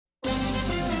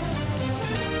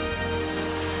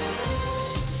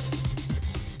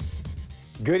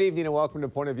Good evening and welcome to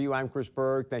Point of View. I'm Chris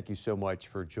Berg. Thank you so much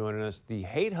for joining us. The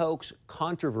hate hoax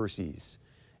controversies,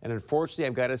 and unfortunately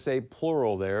I've got to say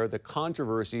plural there, the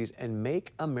controversies, and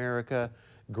make America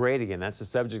great again. That's the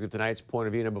subject of tonight's Point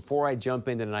of View. Now, before I jump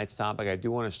into tonight's topic, I do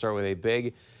want to start with a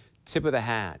big tip of the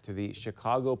hat to the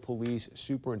Chicago Police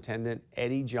Superintendent,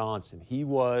 Eddie Johnson. He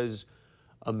was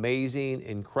amazing,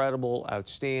 incredible,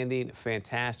 outstanding,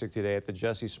 fantastic today at the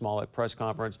Jussie Smollett press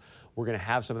conference. We're going to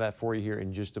have some of that for you here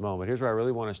in just a moment. Here's where I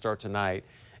really want to start tonight,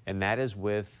 and that is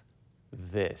with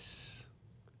this.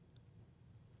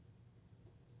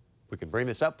 We can bring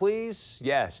this up, please.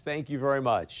 Yes, thank you very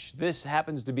much. This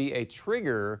happens to be a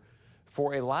trigger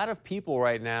for a lot of people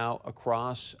right now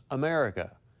across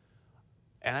America.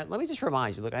 And let me just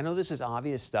remind you, look, I know this is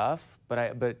obvious stuff,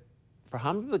 but for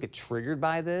how many people get triggered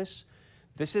by this?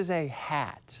 This is a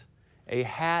hat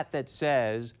that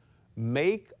says,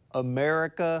 "Make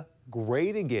America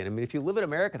Great Again." I mean, if you live in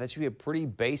America, that should be a pretty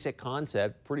basic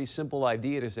concept, pretty simple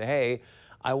idea to say, hey,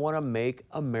 I want to make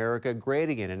America great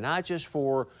again. And not just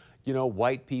for,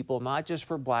 white people, not just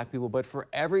for black people, but for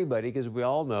everybody, because we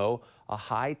all know a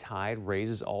high tide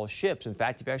raises all ships. In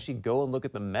fact, if you actually go and look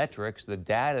at the metrics, the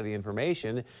data, the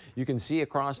information, you can see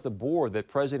across the board that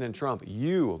President Trump,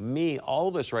 you, me, all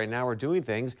of us right now are doing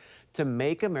things to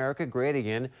make America great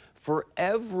again for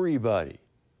everybody.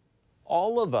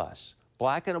 All of us.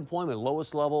 Black unemployment,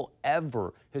 lowest level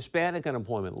ever. Hispanic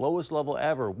unemployment, lowest level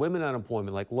ever. Women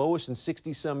unemployment, like lowest in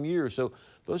 60-some years. So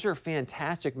those are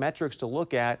fantastic metrics to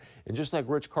look at. And just like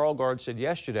Rich Karlgaard said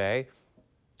yesterday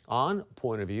on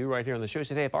Point of View right here on the show, he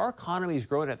said, hey, if our economy is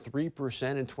growing at 3%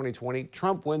 in 2020,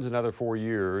 Trump wins another 4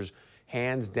 years,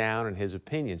 hands down in his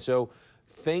opinion. So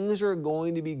things are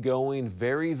going to be going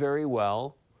very, very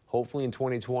well. Hopefully in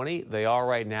 2020, they are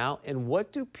right now. And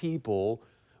what do people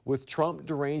with Trump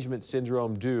derangement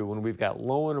syndrome do when we've got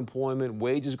low unemployment,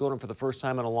 wages going up for the first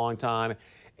time in a long time?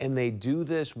 And they do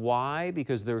this, why?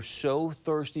 Because they're so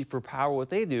thirsty for power. What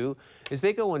they do is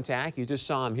they go and attack. You just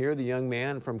saw him here, the young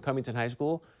man from Covington High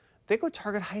School. They go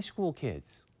target high school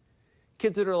kids.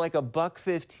 Kids that are like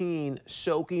 $1.15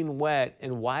 soaking wet.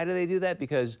 And why do they do that?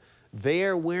 Because they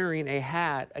are wearing a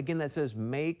hat, again, that says,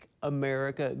 "Make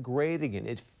America Great Again."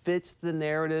 It fits the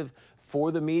narrative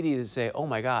for the media to say, oh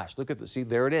my gosh, see,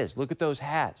 there it is. Look at those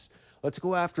hats. Let's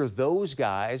go after those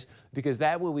guys, because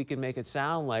that way we can make it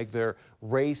sound like they're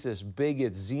racist,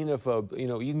 bigots, xenophobe.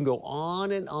 You can go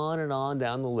on and on and on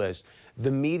down the list.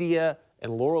 The media,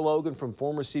 and Laura Logan from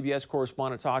former CBS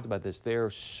correspondent talked about this. They're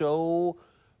so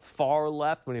far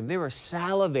left. They were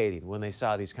salivating when they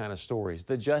saw these kind of stories.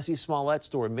 The Jussie Smollett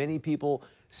story, many people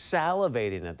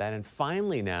salivating at that. And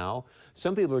finally now,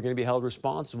 some people are going to be held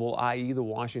responsible, i.e. the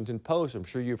Washington Post. I'm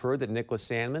sure you've heard that Nicholas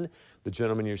Sandmann, the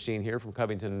gentleman you're seeing here from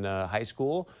Covington High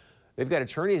School, they've got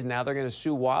attorneys now. They're going to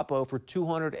sue WAPO for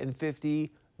 $250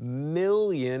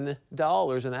 million.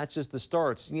 And that's just the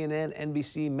start. CNN,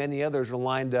 NBC, many others are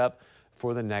lined up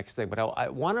for the next thing. But I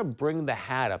want to bring the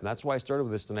hat up. And that's why I started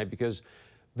with this tonight, because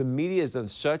the media has done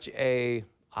such a,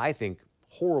 I think,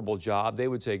 horrible job, they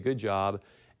would say good job,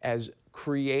 as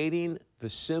creating the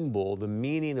symbol, the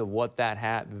meaning of what that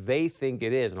hat they think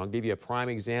it is. And I'll give you a prime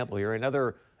example here.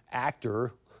 Another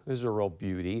actor, this is a real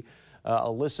beauty,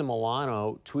 Alyssa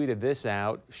Milano tweeted this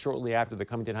out shortly after the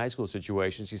Covington High School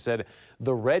situation. She said,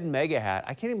 the red mega hat,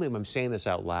 I can't even believe I'm saying this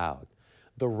out loud.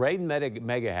 The red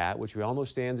mega hat, which we all know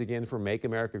stands again for Make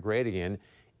America Great Again,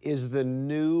 is the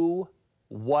new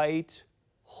white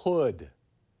hood.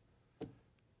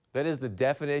 That is the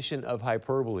definition of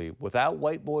hyperbole. Without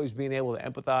white boys being able to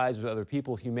empathize with other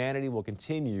people, humanity will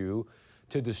continue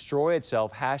to destroy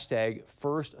itself. Hashtag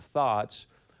first thoughts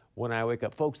when I wake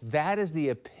up. Folks, that is the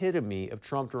epitome of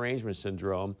Trump derangement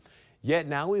syndrome. Yet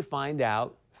now we find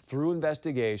out through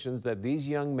investigations that these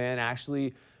young men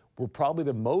actually were probably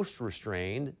the most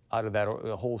restrained out of that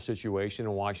whole situation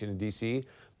in Washington, D.C.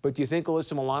 But do you think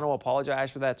Alyssa Milano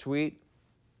apologized for that tweet?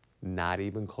 Not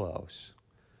even close.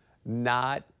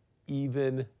 Not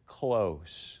even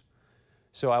close.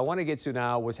 So I want to get to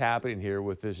now what's happening here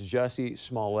with this Jussie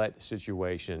Smollett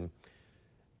situation.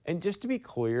 And just to be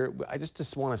clear, I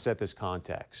just want to set this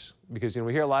context, because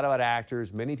we hear a lot about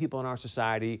actors. Many people in our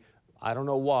society, I don't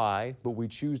know why, but we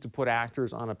choose to put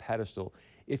actors on a pedestal.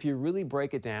 If you really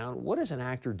break it down, what does an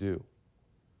actor do?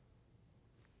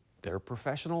 They're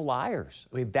professional liars.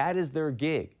 That is their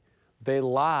gig. They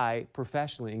lie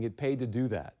professionally and get paid to do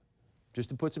that, just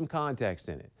to put some context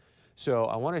in it. So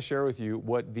I want to share with you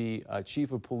what the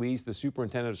chief of police, the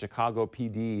superintendent of Chicago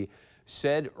PD,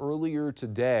 said earlier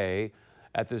today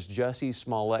at this Jussie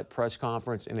Smollett press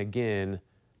conference. And again,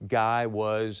 guy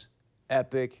was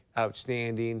epic,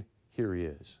 outstanding. Here he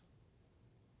is.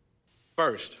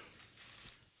 First,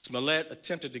 Smollett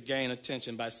attempted to gain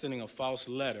attention by sending a false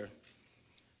letter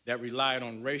that relied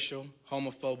on racial,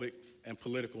 homophobic, and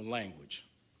political language.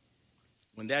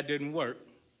 When that didn't work,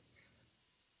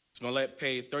 Smollett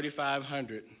paid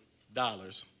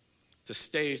 $3,500 to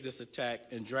stage this attack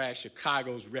and drag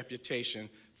Chicago's reputation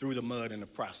through the mud in the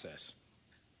process.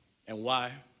 And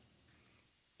why?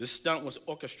 This stunt was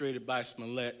orchestrated by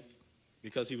Smollett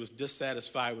because he was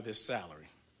dissatisfied with his salary.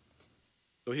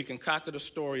 So he concocted a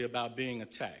story about being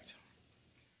attacked.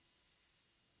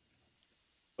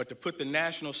 But to put the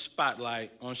national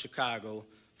spotlight on Chicago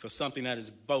for something that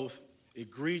is both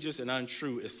egregious and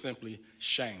untrue is simply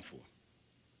shameful.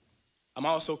 I'm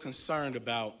also concerned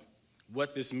about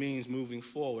what this means moving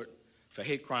forward for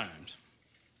hate crimes.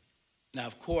 Now,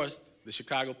 of course, the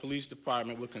Chicago Police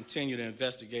Department will continue to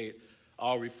investigate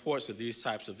all reports of these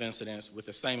types of incidents with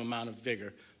the same amount of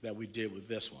vigor that we did with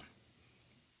this one.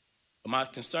 But my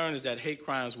concern is that hate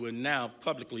crimes will now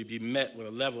publicly be met with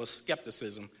a level of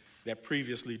skepticism that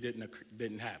previously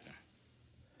didn't happen.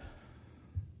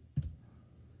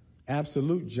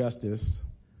 Absolute justice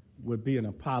would be an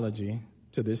apology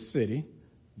to this city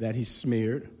that he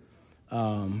smeared,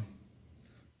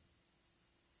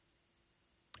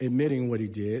 admitting what he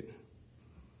did,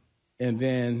 and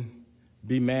then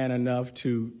be man enough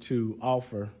to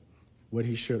offer what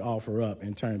he should offer up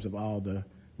in terms of all the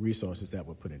resources that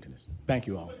were put into this. Thank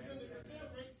you all.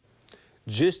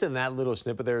 Just in that little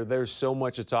snippet there's so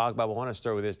much to talk about. But I want to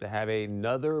start with this, to have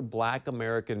another Black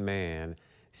American man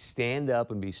stand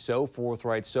up and be so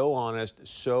forthright, so honest,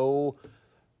 so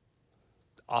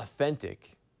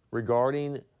authentic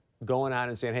regarding going out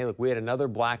and saying, hey, look, we had another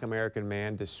Black American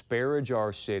man disparage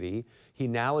our city. He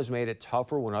now has made it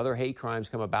tougher when other hate crimes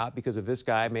come about because of this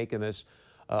guy making this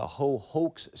whole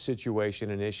hoax situation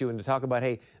an issue. And to talk about,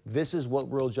 hey, this is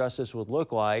what real justice would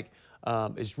look like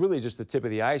is really just the tip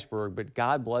of the iceberg. But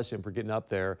God bless him for getting up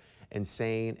there and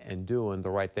saying and doing the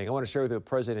right thing. I want to share with you what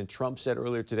President Trump said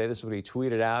earlier today. This is what he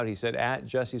tweeted out. He said, at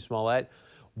Jussie Smollett,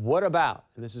 what about,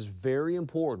 and this is very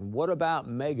important, what about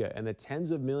MAGA and the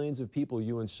tens of millions of people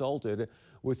you insulted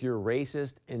with your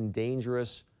racist and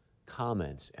dangerous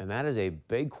comments? And that is a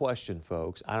big question,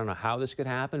 folks. I don't know how this could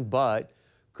happen, but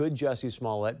could Jussie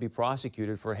Smollett be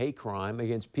prosecuted for hate crime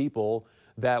against people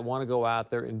that want to go out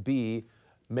there and be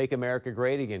Make America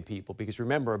Great Again people? Because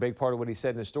remember, a big part of what he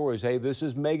said in his story is, hey, this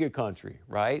is MAGA country,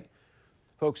 right?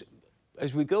 Folks,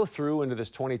 as we go through into this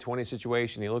 2020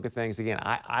 situation, you look at things again,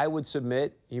 I would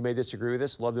submit, you may disagree with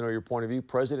this, love to know your point of view.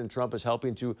 President Trump is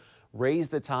helping to raise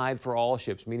the tide for all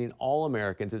ships, meaning all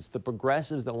Americans. It's the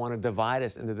progressives that want to divide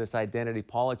us into this identity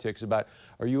politics about,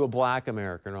 are you a Black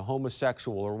American, a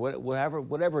homosexual, or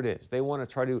whatever it is. They want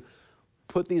to try to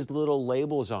put these little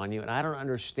labels on you, and I don't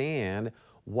understand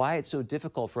why it's so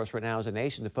difficult for us right now as a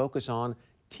nation to focus on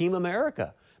Team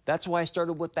America. That's why I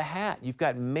started with the hat. You've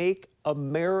got Make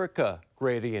America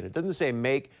Great Again. It doesn't say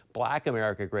Make Black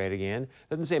America Great Again. It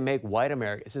doesn't say Make White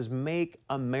America. It says Make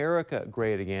America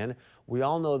Great Again. We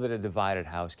all know that a divided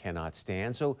house cannot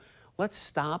stand. So let's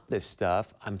stop this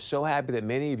stuff. I'm so happy that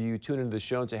many of you tune into the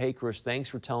show and say, hey, Chris, thanks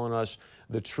for telling us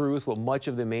the truth, what much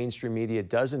of the mainstream media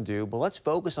doesn't do. But let's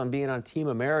focus on being on Team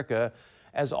America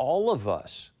as all of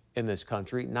us in this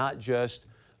country, not just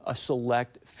a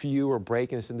select few or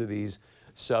breaking us into these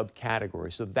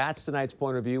subcategories. So that's tonight's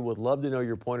point of view. Would love to know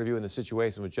your point of view in the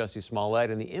situation with Jussie Smollett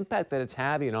and the impact that it's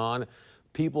having on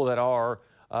people that are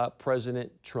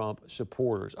President Trump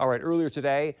supporters. All right, earlier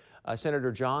today,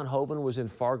 Senator John Hoeven was in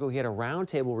Fargo. He had a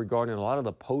roundtable regarding a lot of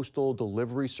the postal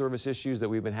delivery service issues that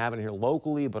we've been having here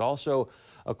locally, but also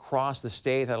across the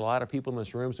state. Had a lot of people in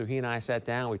this room, so he and I sat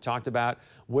down. We talked about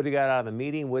what he got out of the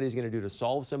meeting, what he's going to do to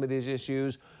solve some of these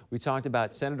issues. We talked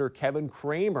about Senator Kevin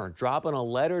Cramer dropping a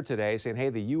letter today saying, hey,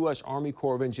 the U.S. Army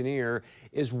Corps of Engineers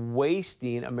is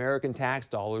wasting American tax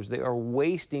dollars. They are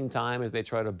wasting time as they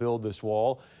try to build this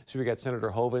wall. So we got Senator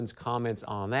Hoeven's comments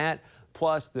on that,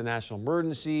 plus the national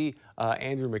emergency,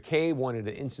 Andrew McCabe wanted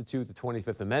to institute the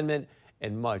 25th Amendment,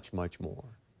 and much, much more.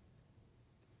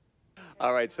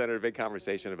 All right, Senator, big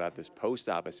conversation about this post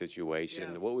office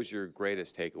situation. Yeah. What was your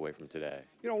greatest takeaway from today?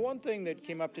 You know, one thing that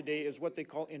came up today is what they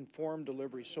call informed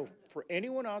delivery. So for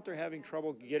anyone out there having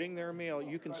trouble getting their mail,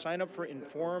 you can sign up for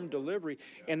informed delivery,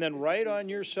 and then right on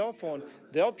your cell phone,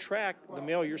 they'll track the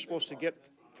mail you're supposed to get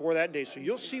for that day. So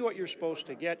you'll see what you're supposed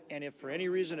to get, and if for any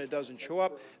reason it doesn't show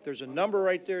up, there's a number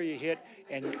right there you hit,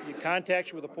 and you contact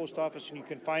you with the post office, and you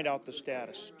can find out the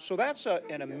status. So that's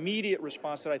an immediate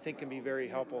response that I think can be very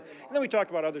helpful. And then we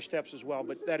talked about other steps as well,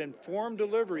 but that informed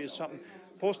delivery is something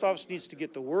post office needs to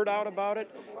get the word out about it.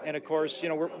 And of course, you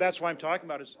know, that's why I'm talking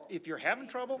about is if you're having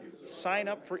trouble, sign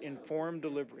up for informed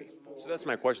delivery. So that's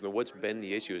my question, though. What's been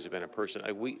the issue? Has it been a person?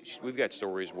 We've got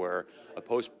stories where a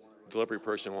post-delivery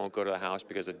person won't go to the house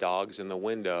because the dog's in the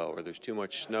window or there's too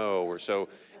much snow, or so.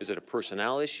 Is it a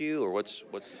personnel issue, or what's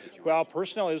the situation? Well,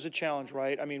 personnel is a challenge,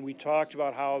 right? I mean, we talked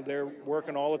about how they're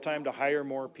working all the time to hire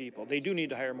more people. They do need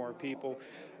to hire more people.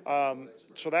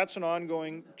 So that's an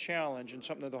ongoing challenge and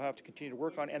something that they'll have to continue to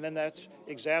work on. And then that's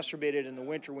exacerbated in the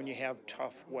winter when you have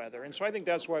tough weather. And so I think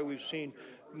that's why we've seen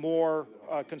more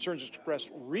concerns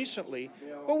expressed recently.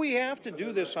 But we have to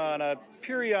do this on a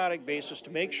periodic basis to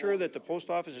make sure that the post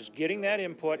office is getting that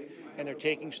input and they're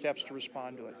taking steps to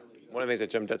respond to it. One of the things that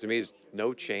jumped out to me is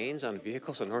no chains on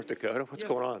vehicles in North Dakota. What's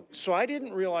going on? So I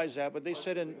didn't realize that, but they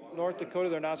said in North Dakota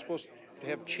they're not supposed to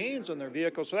have chains on their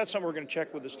vehicles. So that's something we're going to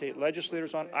check with the state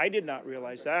legislators on. I did not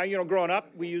realize that. You know, growing up,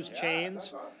 we used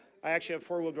chains. I actually have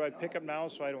four-wheel drive pickup now,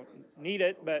 so I don't need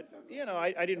it. But, you know,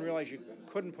 I didn't realize you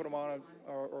couldn't put them on,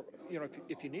 or you know,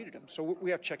 if you needed them. So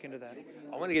we have to check into that.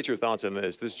 I want to get your thoughts on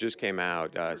this. This just came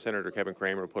out. Senator Kevin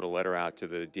Cramer put a letter out to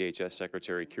the DHS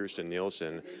Secretary Kirstjen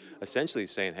Nielsen, essentially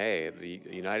saying, hey, the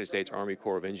United States Army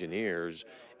Corps of Engineers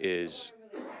is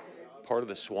part of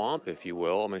the swamp, if you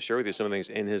will. I'm going to share with you some of the things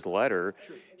in his letter.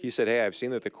 He said, hey, I've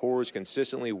seen that the Corps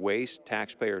consistently waste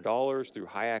taxpayer dollars through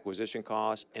high acquisition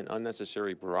costs and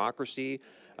unnecessary bureaucracy.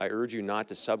 I urge you not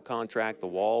to subcontract the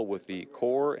wall with the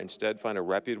Corps. Instead, find a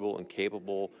reputable and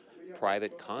capable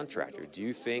private contractor. Do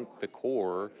you think the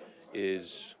Corps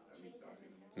is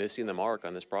missing the mark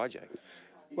on this project?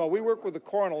 Well, we work with the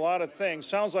Corps on a lot of things.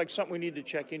 Sounds like something we need to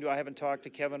check into. I haven't talked to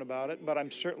Kevin about it, but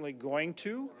I'm certainly going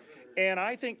to. And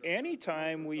I think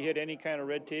anytime we hit any kind of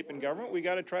red tape in government, we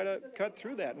got to try to cut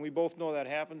through that. And we both know that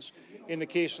happens in the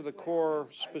case of the Corps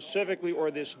specifically,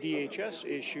 or this DHS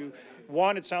issue.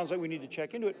 One, it sounds like we need to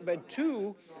check into it. But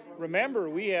two, remember,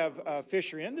 we have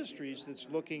Fisher Industries that's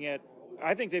looking at,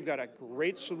 I think they've got a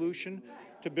great solution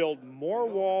to build more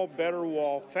wall, better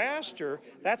wall, faster.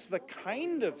 That's the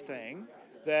kind of thing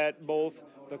that both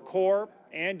the Corps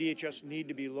and DHS need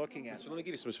to be looking at. So let me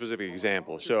give you some specific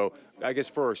examples. So I guess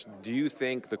first, do you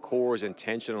think the Corps is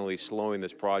intentionally slowing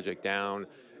this project down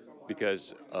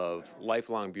because of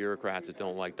lifelong bureaucrats that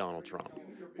don't like Donald Trump?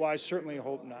 Well, I certainly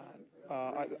hope not.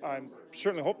 I'm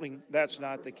certainly hoping that's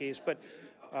not the case. But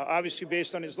obviously,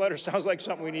 based on his letter, sounds like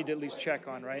something we need to at least check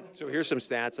on, right? So here's some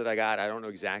stats that I got. I don't know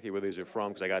exactly where these are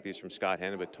from because I got these from Scott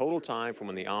Hennon, but total time from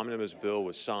when the omnibus bill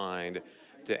was signed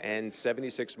to end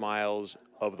 76 miles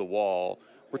of the wall,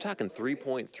 we're talking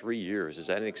 3.3 years. Is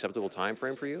that an acceptable time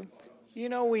frame for you? You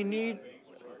know, we need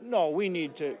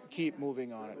to keep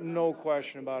moving on it. No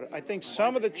question about it. I think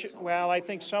some of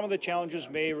the challenges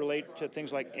may relate to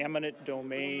things like eminent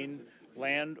domain,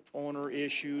 landowner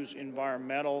issues,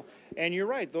 environmental, and you're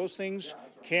right, those things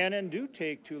can and do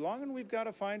take too long, and we've got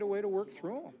to find a way to work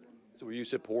through them. So will you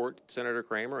support Senator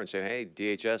Cramer and say, hey,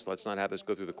 DHS, let's not have this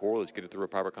go through the Corps, let's get it through a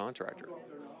private contractor?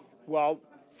 Well,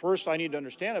 first I need to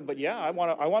understand it, but yeah, I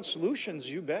want solutions,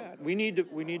 you bet. We need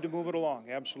to move it along,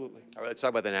 absolutely. All right, let's talk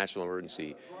about the national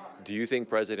emergency. Do you think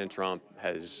President Trump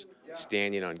has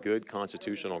standing on good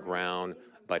constitutional ground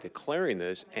by declaring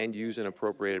this and using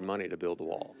appropriated money to build the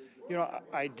wall? You know,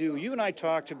 I do. You and I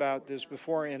talked about this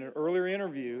before in an earlier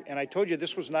interview, and I told you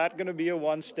this was not going to be a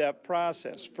one-step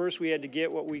process. First, we had to get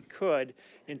what we could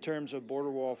in terms of border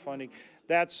wall funding.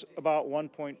 That's about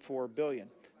 $1.4 billion.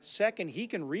 Second, he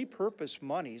can repurpose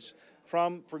monies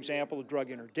from, for example, the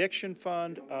Drug Interdiction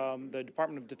Fund, the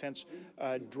Department of Defense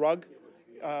the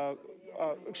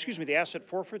Asset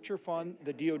Forfeiture Fund,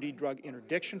 the DoD Drug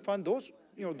Interdiction Fund. Those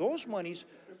monies,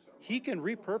 he can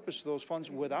repurpose those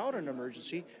funds without an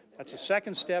emergency. That's a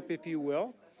second step, if you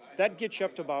will. That gets you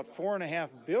up to about $4.5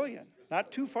 billion,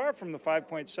 not too far from the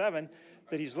 5.7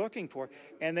 that he's looking for.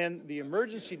 And then the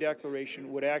emergency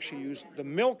declaration would actually use the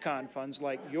MILCON funds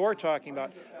like you're talking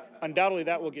about. Undoubtedly,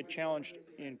 that will get challenged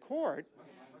in court,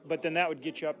 but then that would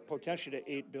get you up potentially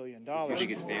to $8 billion. Do you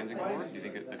think it stands in court? Do you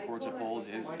think that the courts uphold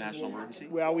his national emergency?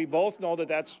 Well, we both know that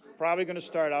that's probably going to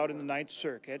start out in the Ninth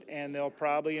Circuit, and they'll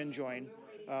probably enjoin.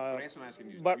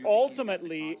 But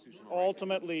ultimately,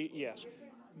 yes,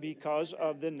 because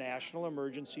of the National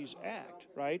Emergencies Act,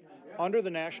 right? Under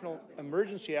the National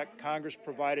Emergency Act, Congress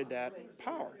provided that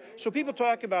power. So people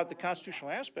talk about the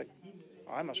constitutional aspect.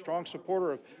 I'm a strong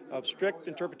supporter of strict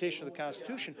interpretation of the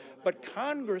Constitution, but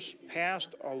Congress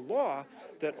passed a law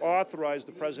that authorized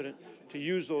the president to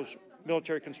use those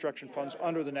military construction funds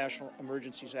under the National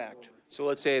Emergencies Act. So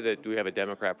let's say that we have a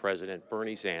Democrat president,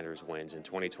 Bernie Sanders wins in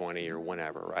 2020 or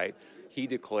whenever, right? He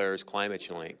declares climate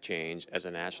change as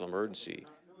a national emergency.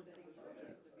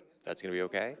 That's going to be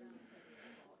okay?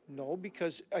 No,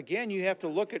 because again, you have to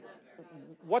look at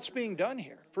what's being done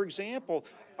here. For example,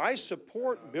 I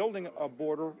support building a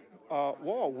border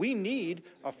wall. We need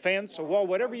a fence, a wall,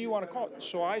 whatever you want to call it.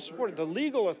 So I support it. The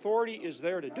legal authority is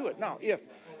there to do it. Now, if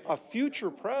a future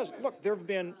president, look, there have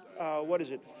been,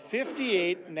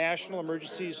 58 national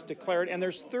emergencies declared, and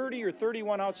there's 30 or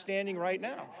 31 outstanding right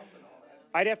now.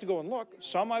 I'd have to go and look.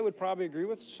 Some I would probably agree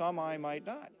with, some I might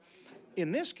not.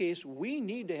 In this case, we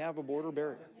need to have a border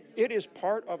barrier. It is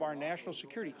part of our national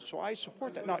security, so I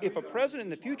support that. Now, if a president in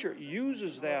the future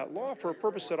uses that law for a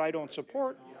purpose that I don't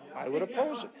support, I would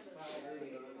oppose it.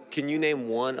 Can you name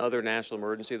one other national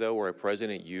emergency, though, where a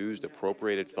president used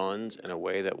appropriated funds in a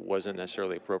way that wasn't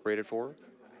necessarily appropriated for?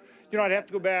 You know, I'd have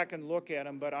to go back and look at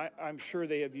them, but I'm sure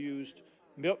they have used,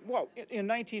 well, in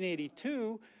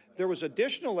 1982, there was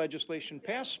additional legislation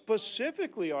passed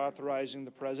specifically authorizing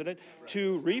the president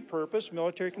to repurpose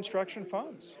military construction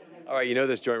funds. All right, you know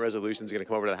this joint resolution is going to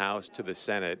come over to the House, to the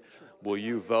Senate. Will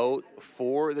you vote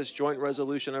for this joint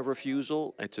resolution of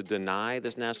refusal and to deny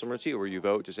this national emergency, or will you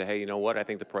vote to say, hey, you know what, I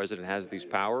think the president has these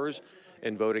powers,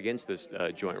 and vote against this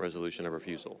joint resolution of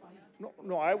refusal?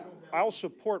 No, I'll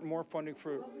support more funding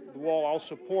for the wall. I'll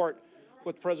support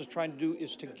what the president's trying to do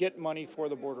is to get money for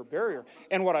the border barrier.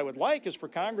 And what I would like is for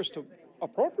Congress to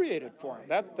appropriate it for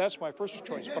him. That's my first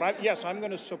choice. But yes, I'm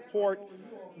going to support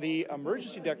the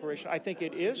emergency declaration. I think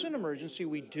it is an emergency.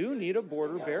 We do need a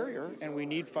border barrier, and we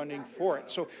need funding for it.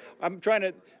 So I'm trying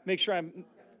to make sure I'm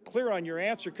clear on your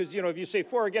answer, because, you know, if you say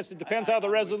for or against, it depends how the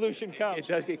resolution comes. It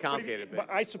does get complicated.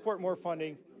 But I support more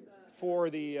funding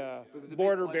for the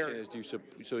border barrier.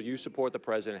 So you support the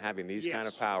president having these kind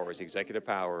of powers, executive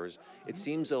powers. It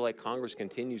seems though like Congress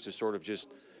continues to sort of just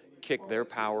kick their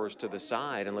powers to the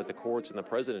side and let the courts and the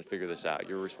president figure this out.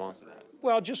 Your response to that?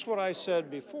 Well, just what I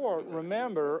said before.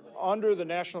 Remember, under the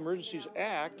National Emergencies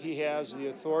Act, he has the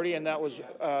authority, and that was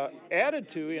added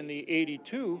to in the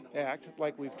 82 Act,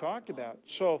 like we've talked about.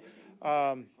 So,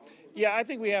 yeah, I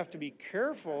think we have to be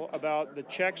careful about the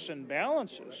checks and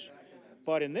balances.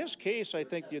 But in this case, I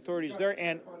think the authority is there.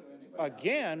 And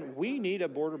again, we need a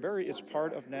border barrier. It's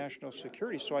part of national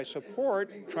security. So I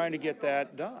support trying to get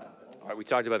that done. All right, we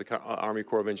talked about the Army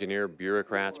Corps of Engineer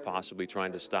bureaucrats possibly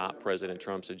trying to stop President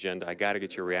Trump's agenda. I got to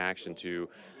get your reaction to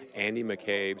Andy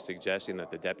McCabe suggesting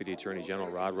that the Deputy Attorney General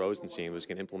Rod Rosenstein was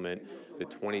going to implement the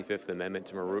 25th Amendment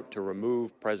to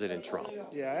remove President Trump.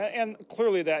 Yeah, and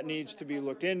clearly that needs to be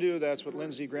looked into. That's what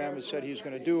Lindsey Graham has said he's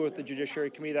going to do with the Judiciary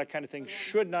Committee. That kind of thing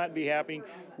should not be happening.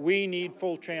 We need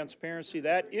full transparency.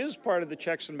 That is part of the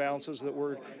checks and balances that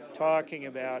we're talking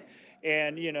about.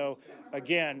 And, you know,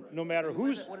 again, no matter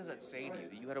who's... What does that say to you?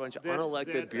 That you had a bunch of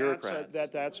unelected bureaucrats?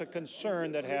 That's a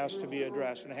concern that has to be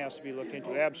addressed and has to be looked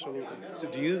into, absolutely. So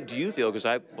do you feel,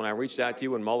 because when I reached out to you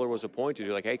when Mueller was appointed,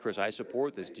 you're like, hey, Chris, I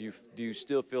support this. Do you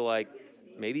still feel like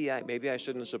maybe I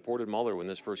shouldn't have supported Mueller when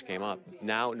this first came up,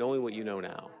 now, knowing what you know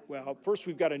now? Well, first,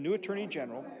 we've got a new Attorney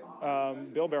General,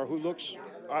 Bill Barr, who looks,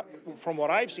 from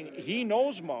what I've seen, he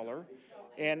knows Mueller,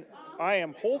 and I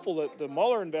am hopeful that the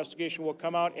Mueller investigation will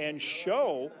come out and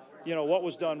show, you know, what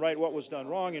was done right, what was done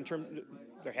wrong.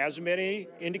 There hasn't been any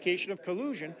indication of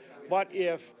collusion, but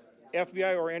if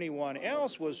FBI or anyone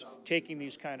else was taking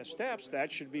these kind of steps,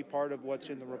 that should be part of what's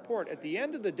in the report. At the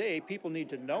end of the day, people need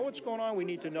to know what's going on. We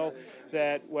need to know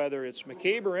that whether it's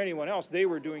McCabe or anyone else, they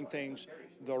were doing things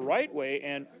the right way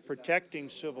and protecting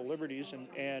civil liberties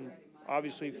and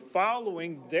obviously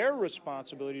following their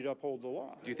responsibility to uphold the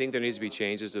law. Do you think there needs to be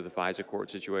changes to the FISA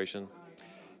court situation?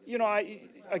 You know,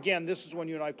 again, this is one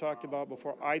you and I have talked about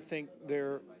before. I think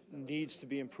there needs to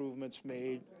be improvements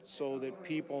made so that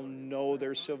people know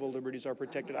their civil liberties are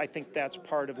protected. I think that's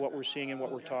part of what we're seeing and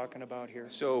what we're talking about here.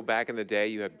 So back in the day,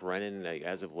 you had Brennan,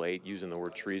 as of late, using the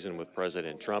word treason with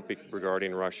President Trump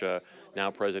regarding Russia.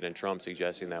 Now President Trump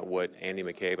suggesting that what Andy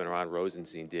McCabe and Rod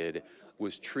Rosenstein did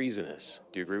was treasonous.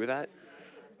 Do you agree with that?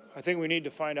 I think we need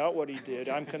to find out what he did.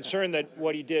 I'm concerned that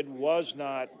what he did was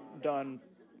not done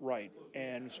right.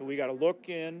 And so we got to look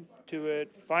into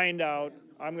it, find out.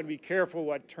 I'm going to be careful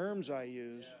what terms I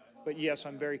use. But yes,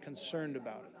 I'm very concerned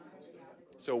about it.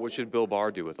 So what should Bill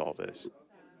Barr do with all this?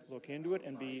 Look into it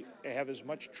and have as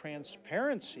much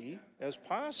transparency as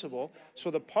possible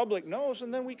so the public knows,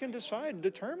 and then we can decide and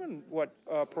determine what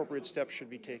appropriate steps should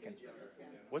be taken.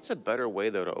 What's a better way,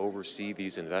 though, to oversee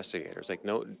these investigators? Like,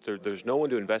 there's no one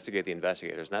to investigate the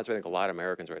investigators, and that's why I think a lot of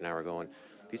Americans right now are going,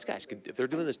 these guys could, if they're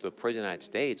doing this to the President of the United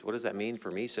States, what does that mean for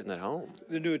me sitting at home?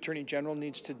 The new Attorney General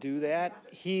needs to do that.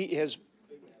 He has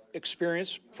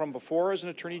experience from before as an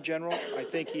Attorney General. I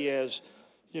think he has,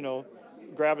 you know,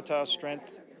 gravitas,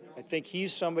 strength. I think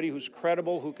he's somebody who's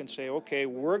credible, who can say, okay,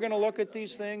 we're going to look at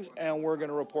these things and we're going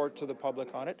to report to the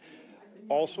public on it.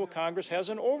 Also, Congress has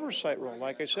an oversight role.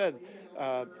 Like I said,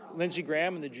 Lindsey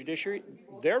Graham and the judiciary,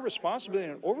 their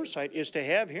responsibility and oversight is to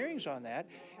have hearings on that.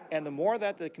 And the more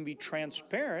that can be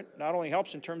transparent, not only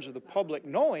helps in terms of the public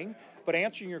knowing, but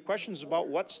answering your questions about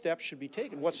what steps should be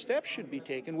taken. What steps should be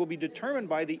taken will be determined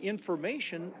by the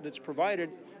information that's provided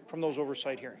from those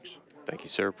oversight hearings. Thank you,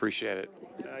 sir. Appreciate it.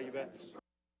 You bet.